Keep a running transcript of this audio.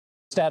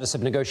Status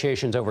of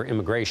negotiations over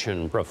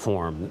immigration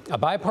reform. A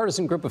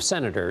bipartisan group of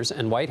senators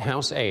and White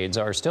House aides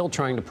are still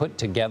trying to put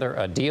together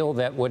a deal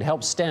that would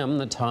help stem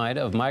the tide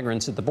of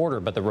migrants at the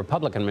border. But the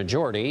Republican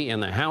majority in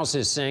the House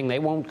is saying they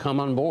won't come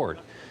on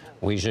board.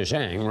 Weijia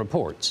Zhang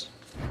reports.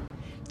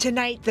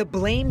 Tonight, the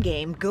blame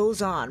game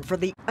goes on for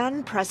the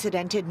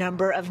unprecedented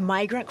number of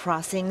migrant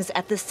crossings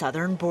at the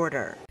southern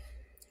border.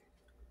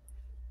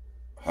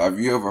 Have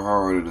you ever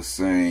heard of the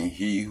saying,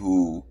 he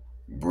who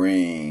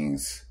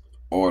brings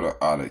order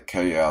out of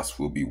chaos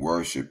will be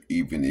worshipped,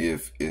 even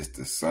if it's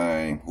the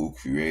same who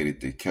created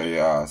the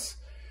chaos?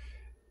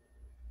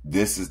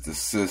 This is the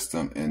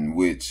system in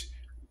which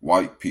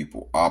white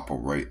people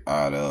operate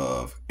out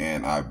of,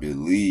 and I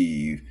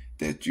believe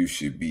that you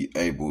should be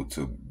able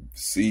to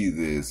see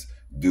this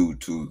due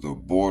to the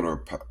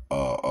border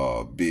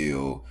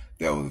bill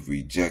that was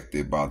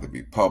rejected by the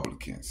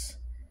Republicans.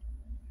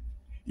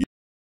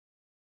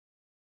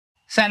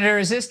 Senator,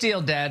 is this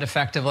deal dead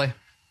effectively?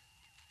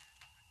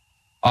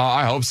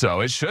 I hope so.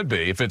 It should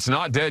be. If it's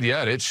not dead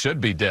yet, it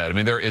should be dead. I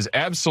mean, there is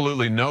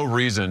absolutely no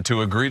reason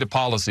to agree to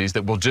policies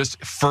that will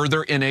just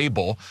further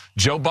enable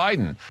Joe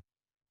Biden.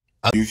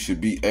 You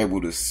should be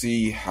able to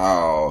see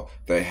how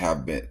they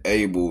have been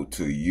able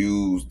to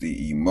use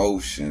the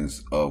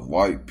emotions of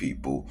white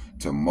people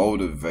to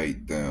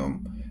motivate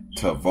them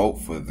to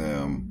vote for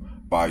them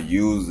by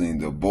using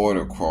the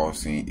border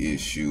crossing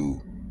issue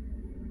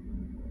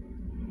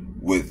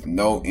with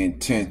no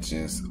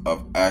intentions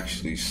of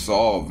actually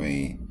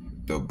solving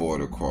the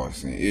border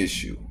crossing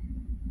issue.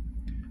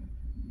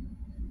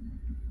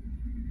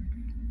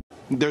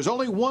 There's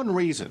only one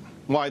reason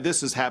why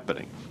this is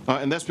happening,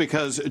 and that's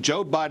because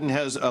Joe Biden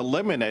has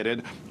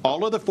eliminated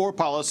all of the 4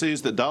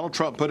 policies that Donald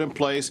Trump put in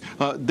place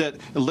that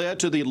led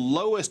to the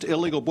lowest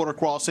illegal border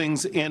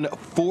crossings in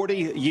 40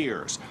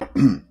 years.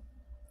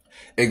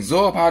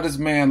 Absorb how this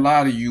man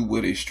lied to you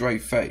with a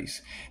straight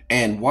face,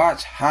 and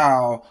watch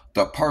how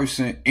the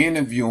person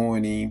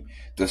interviewing him,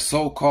 the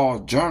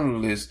so-called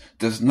journalist,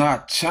 does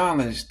not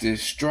challenge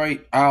this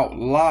straight out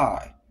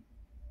lie.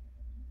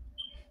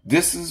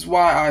 This is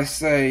why I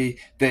say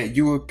that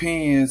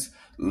Europeans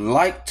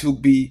like to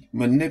be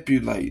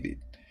manipulated.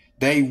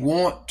 They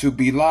want to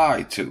be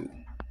lied to.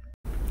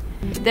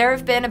 There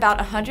have been about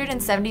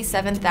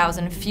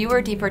 177,000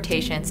 fewer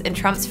deportations in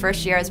Trump's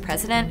first year as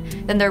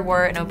president than there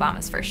were in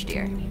Obama's first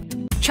year.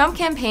 Trump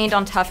campaigned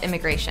on tough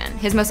immigration.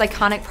 His most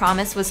iconic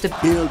promise was to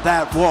build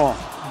that wall,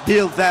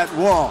 build that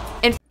wall.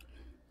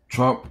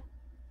 Trump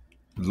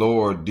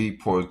lowered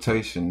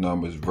deportation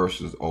numbers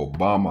versus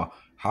Obama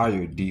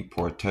higher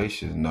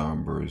deportation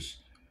numbers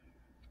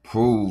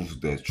proves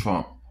that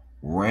Trump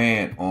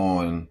ran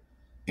on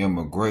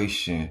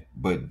immigration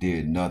but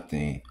did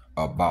nothing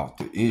about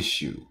the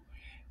issue.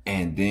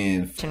 And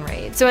then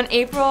So in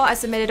April, I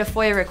submitted a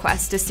FOIA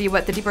request to see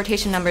what the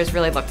deportation numbers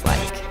really looked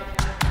like.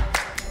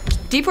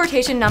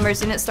 Deportation numbers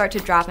didn't start to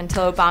drop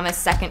until Obama's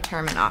second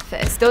term in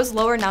office. Those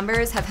lower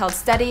numbers have held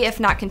steady, if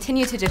not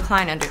continued to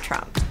decline under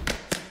Trump.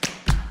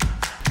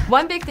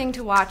 One big thing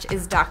to watch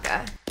is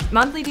DACA.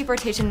 Monthly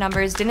deportation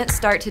numbers didn't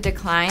start to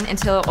decline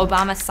until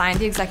Obama signed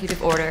the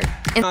executive order.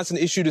 Johnson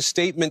issued a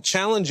statement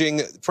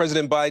challenging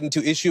President Biden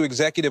to issue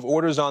executive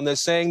orders on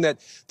this, saying that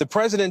the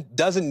president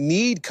doesn't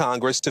need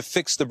Congress to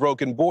fix the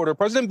broken border.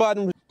 President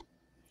Biden...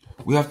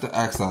 We have to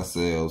ask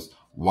ourselves,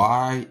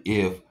 why,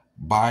 if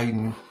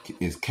Biden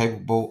is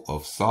capable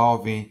of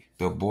solving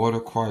the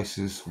border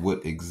crisis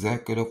with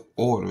executive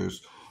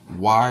orders,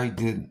 why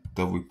did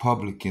the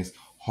Republicans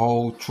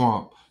hold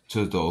Trump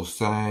to those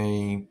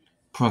same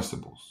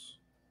principles?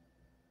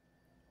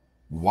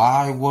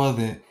 Why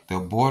wasn't the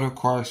border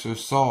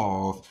crisis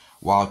solved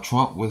while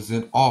Trump was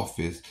in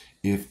office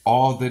if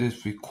all that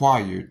is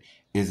required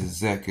is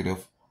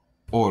executive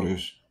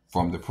orders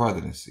from the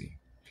presidency?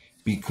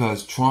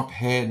 Because Trump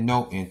had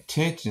no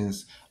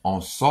intentions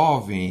on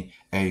solving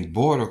a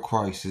border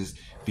crisis,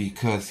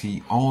 because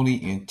he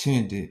only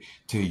intended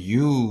to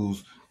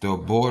use the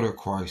border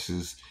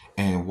crisis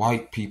and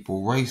white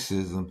people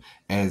racism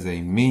as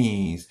a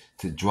means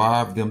to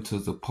drive them to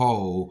the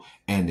poll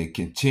and to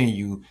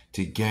continue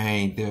to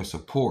gain their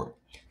support,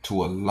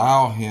 to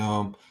allow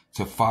him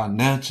to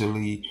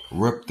financially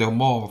rip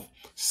them off,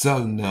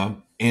 selling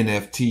them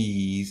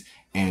NFTs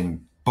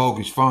and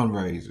bogus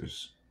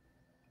fundraisers.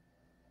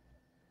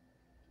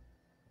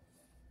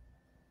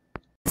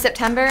 In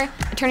September,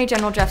 Attorney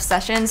General Jeff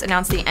Sessions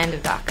announced the end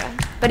of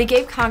DACA, but he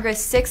gave Congress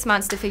 6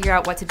 months to figure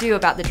out what to do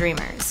about the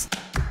Dreamers.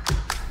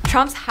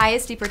 Trump's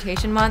highest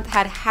deportation month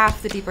had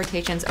half the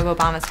deportations of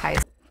Obama's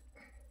highest.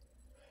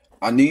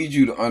 I need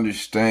you to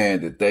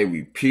understand that they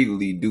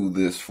repeatedly do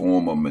this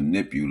form of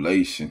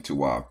manipulation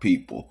to our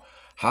people.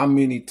 How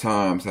many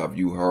times have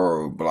you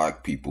heard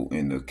black people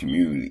in the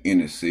community, in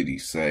the city,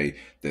 say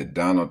that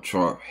Donald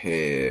Trump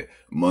had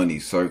money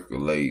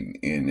circulating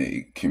in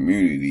the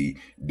community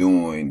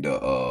during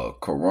the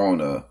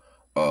corona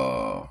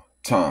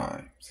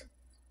times?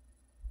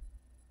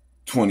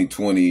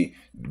 2020,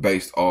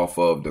 based off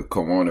of the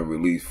corona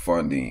relief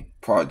funding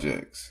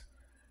projects.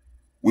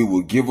 We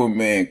will give a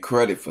man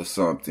credit for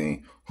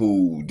something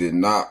who did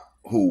not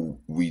who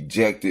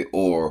rejected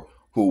or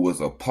who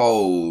was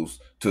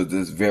opposed to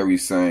this very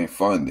same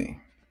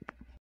funding.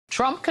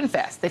 Trump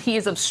confessed that he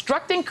is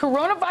obstructing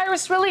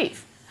coronavirus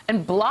relief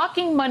and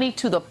blocking money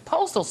to the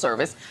Postal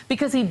Service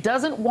because he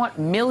doesn't want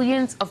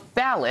millions of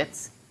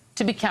ballots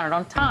to be counted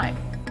on time.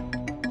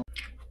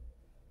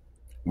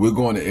 We're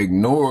going to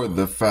ignore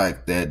the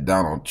fact that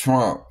Donald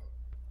Trump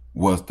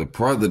was the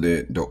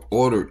president that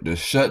ordered the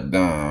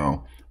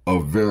shutdown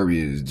of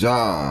various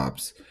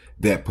jobs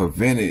that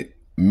prevented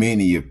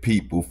many of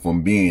people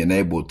from being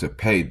able to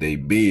pay their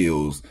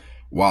bills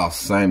while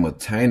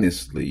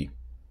simultaneously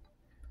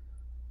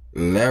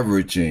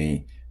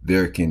leveraging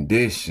their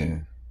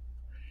condition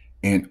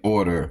in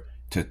order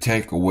to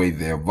take away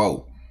their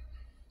vote.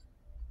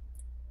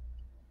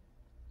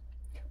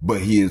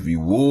 But he is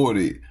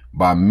rewarded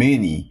by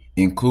many,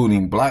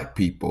 including black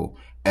people,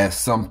 as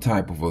some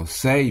type of a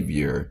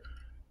savior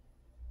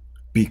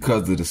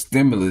because of the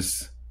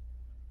stimulus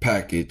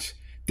package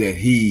that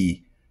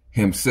he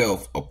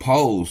himself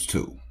opposed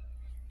to.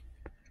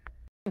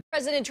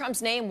 President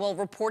Trump's name will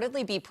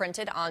reportedly be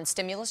printed on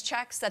stimulus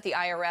checks that the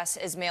IRS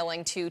is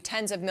mailing to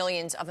tens of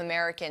millions of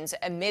Americans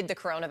amid the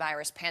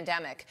coronavirus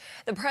pandemic.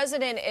 The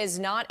president is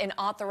not an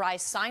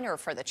authorized signer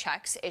for the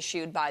checks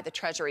issued by the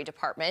Treasury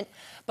Department,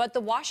 but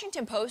the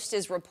Washington Post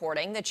is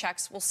reporting the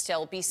checks will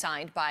still be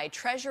signed by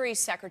Treasury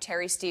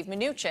Secretary Steve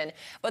Mnuchin,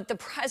 but the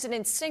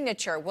president's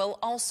signature will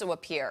also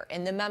appear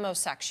in the memo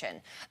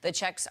section. The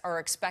checks are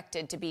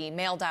expected to be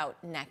mailed out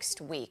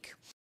next week.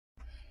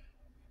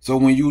 So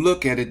when you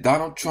look at it,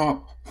 Donald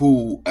Trump,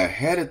 who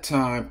ahead of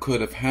time could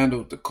have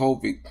handled the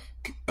COVID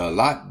a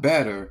lot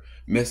better,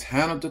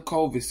 mishandled the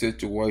COVID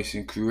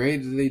situation,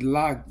 created a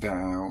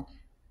lockdown,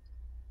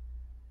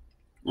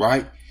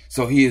 right?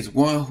 So he is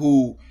one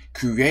who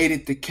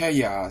created the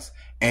chaos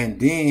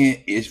and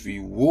then is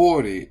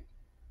rewarded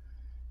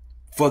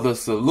for the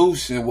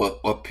solution, what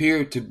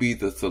appeared to be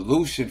the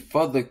solution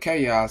for the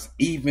chaos,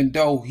 even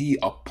though he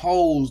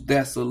opposed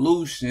that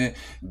solution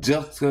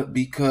just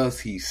because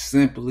he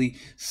simply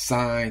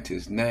signed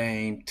his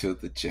name to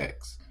the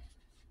checks.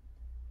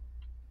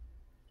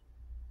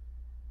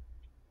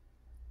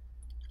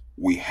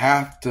 We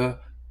have to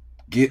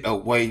get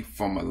away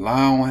from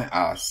allowing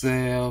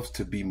ourselves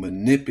to be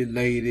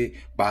manipulated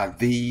by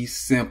these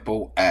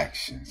simple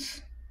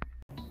actions.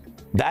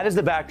 That is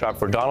the backdrop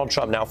for Donald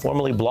Trump now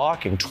formally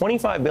blocking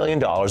 $25 billion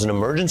in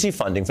emergency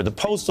funding for the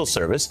Postal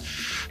Service.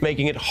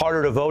 Making it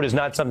harder to vote is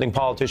not something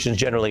politicians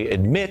generally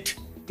admit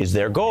is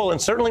their goal,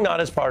 and certainly not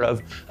as part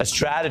of a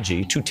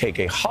strategy to take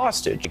a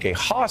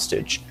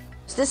hostage.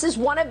 This is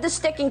one of the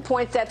sticking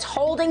points that's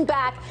holding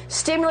back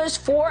stimulus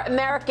for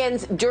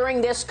Americans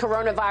during this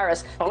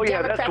coronavirus. The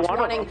Democrats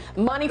wanting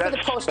money for the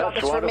post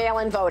office for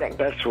mail-in voting.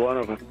 That's one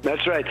of them.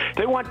 That's right.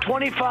 They want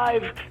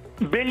 $25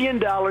 billion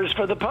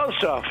for the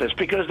post office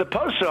because the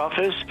post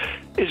office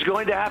is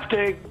going to have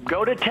to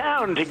go to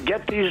town to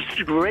get these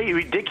great,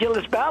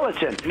 ridiculous ballots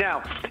in.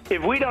 Now,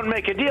 if we don't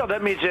make a deal,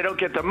 that means they don't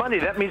get the money.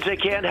 That means they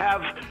can't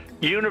have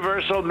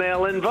universal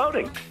mail-in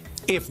voting.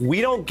 If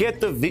we don't get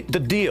the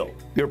deal,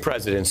 your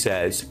president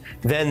says,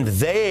 then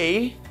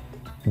they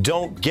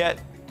don't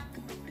get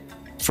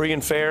free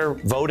and fair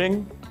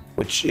voting,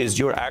 which is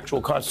your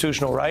actual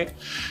constitutional right.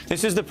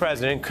 This is the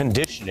president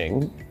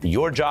conditioning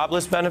your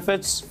jobless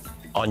benefits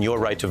on your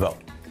right to vote.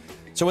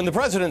 So when the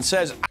president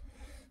says...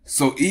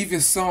 So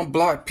even some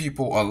black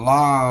people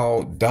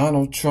allow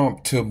Donald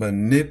Trump to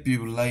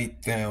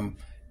manipulate them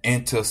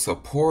into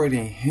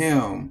supporting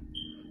him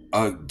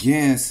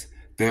against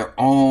their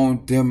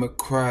own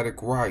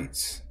democratic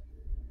rights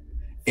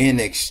in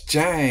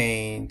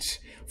exchange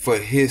for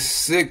his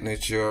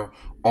signature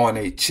on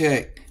a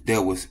check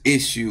that was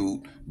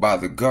issued by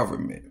the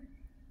government.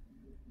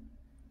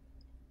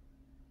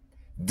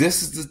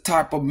 This is the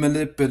type of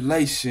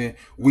manipulation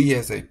we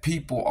as a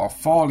people are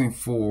falling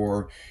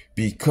for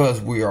because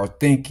we are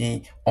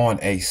thinking on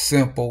a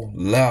simple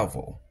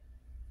level.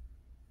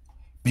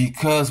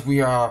 Because we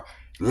are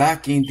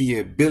lacking the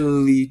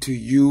ability to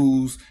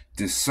use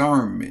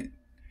discernment,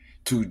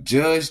 to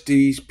judge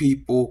these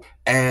people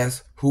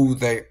as who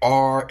they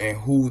are and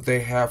who they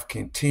have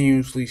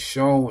continuously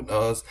shown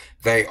us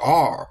they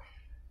are.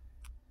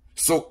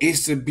 So it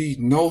should be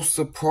no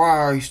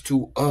surprise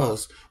to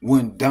us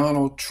when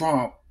Donald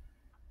Trump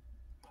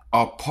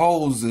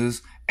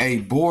opposes a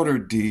border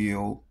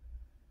deal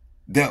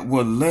that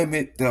will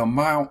limit the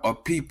amount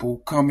of people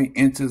coming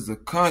into the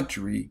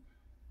country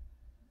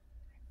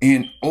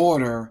in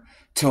order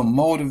to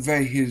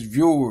motivate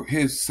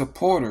his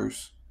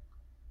supporters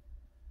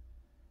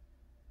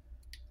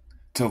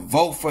to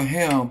vote for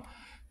him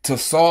to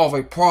solve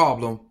a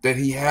problem that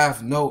he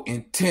has no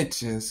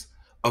intentions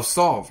of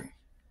solving.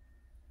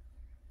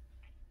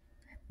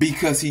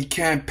 Because he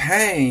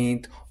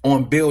campaigned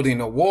on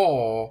building a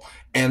wall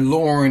and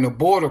lowering the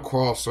border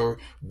crosser,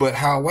 but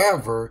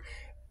however,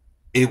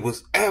 it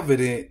was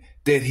evident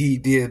that he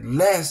did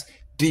less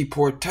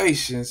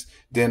deportations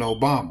than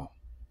Obama.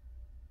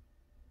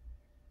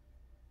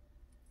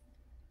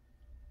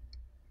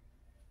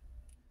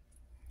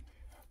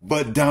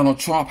 But Donald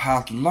Trump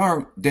has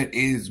learned that it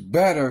is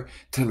better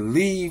to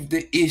leave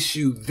the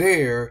issue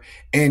there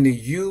and to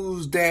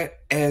use that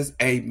as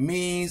a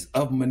means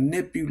of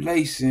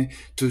manipulation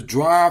to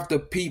drive the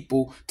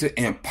people to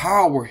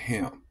empower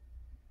him,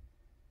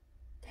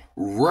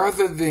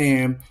 rather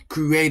than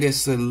create a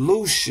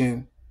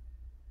solution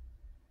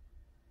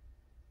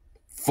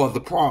for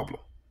the problem.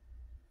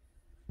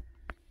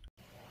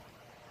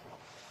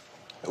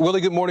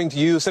 Willie, good morning to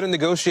you. Senate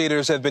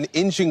negotiators have been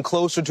inching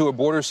closer to a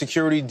border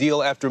security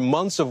deal after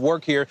months of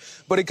work here,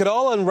 but it could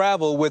all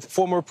unravel with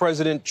former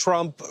President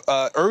Trump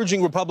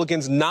urging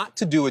Republicans not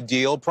to do a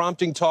deal,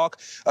 prompting talk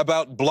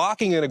about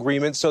blocking an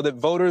agreement so that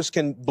voters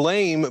can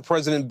blame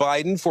President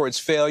Biden for its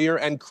failure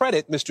and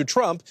credit Mr.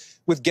 Trump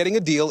with getting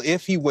a deal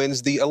if he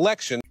wins the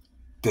election.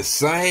 The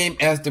same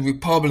as the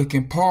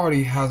Republican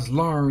Party has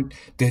learned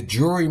that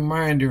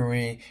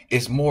gerrymandering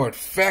is more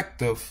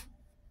effective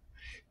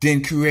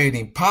than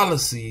creating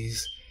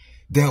policies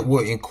that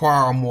will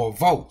acquire more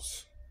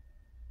votes.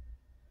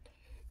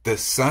 The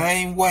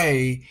same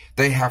way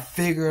they have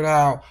figured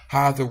out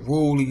how to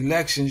rule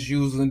elections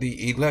using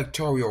the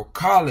Electoral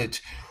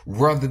College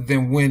rather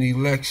than win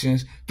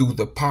elections through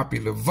the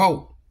popular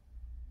vote.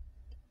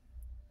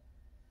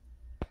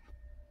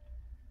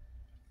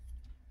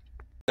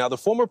 Now, the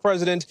former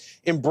president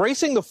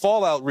embracing the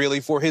fallout, really,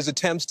 for his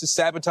attempts to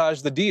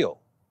sabotage the deal.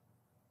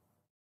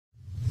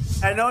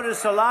 I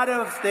noticed a lot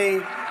of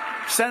the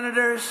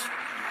senators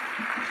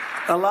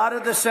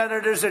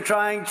are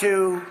trying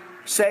to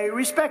say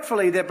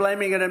respectfully they're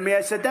blaming it on me. I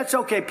said, that's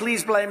okay.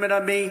 Please blame it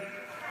on me.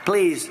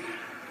 Please.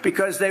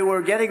 Because they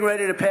were getting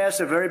ready to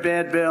pass a very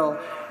bad bill.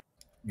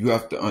 You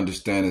have to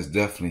understand it's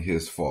definitely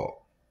his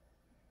fault.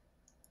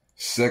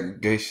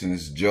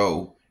 Segregationist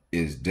Joe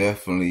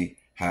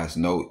has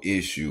no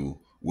issue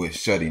with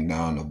shutting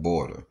down the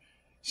border.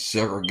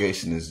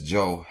 Segregationist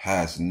Joe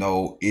has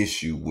no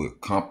issue with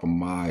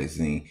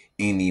compromising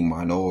any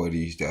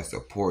minorities that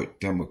support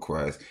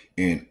Democrats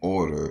in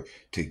order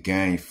to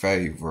gain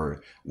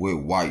favor with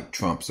white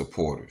Trump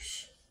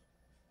supporters.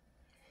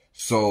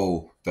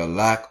 So the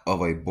lack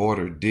of a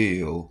border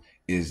deal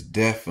is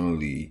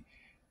definitely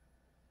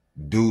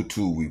due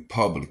to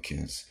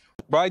Republicans.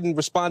 Biden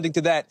responding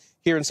to that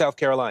here in South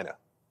Carolina.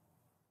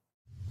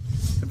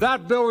 If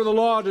that bill were the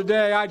law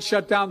today, I'd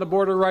shut down the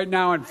border right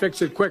now and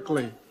fix it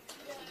quickly.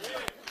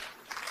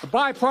 A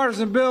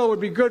bipartisan bill would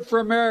be good for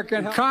America,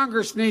 and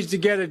Congress needs to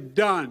get it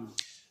done.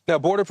 Now,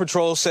 Border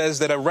Patrol says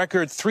that a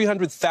record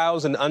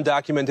 300,000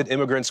 undocumented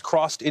immigrants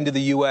crossed into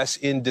the U.S.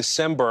 in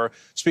December.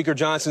 Speaker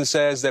Johnson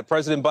says that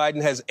President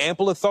Biden has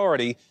ample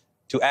authority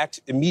to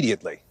act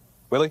immediately.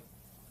 Willie?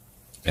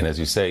 And as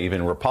you say,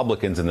 even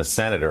Republicans in the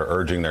Senate are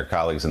urging their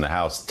colleagues in the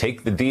House,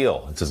 take the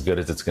deal. It's as good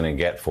as it's going to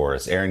get for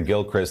us. Aaron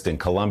Gilchrist in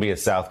Columbia,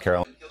 South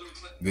Carolina.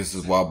 This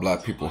is why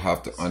black people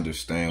have to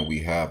understand we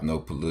have no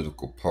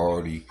political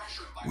party.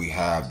 We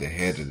have the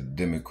head of the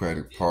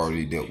Democratic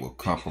Party that will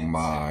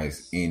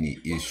compromise any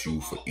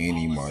issue for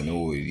any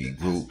minority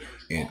group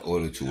in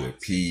order to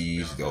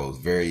appease those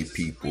very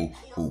people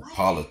who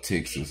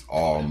politics is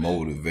all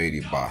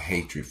motivated by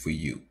hatred for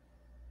you.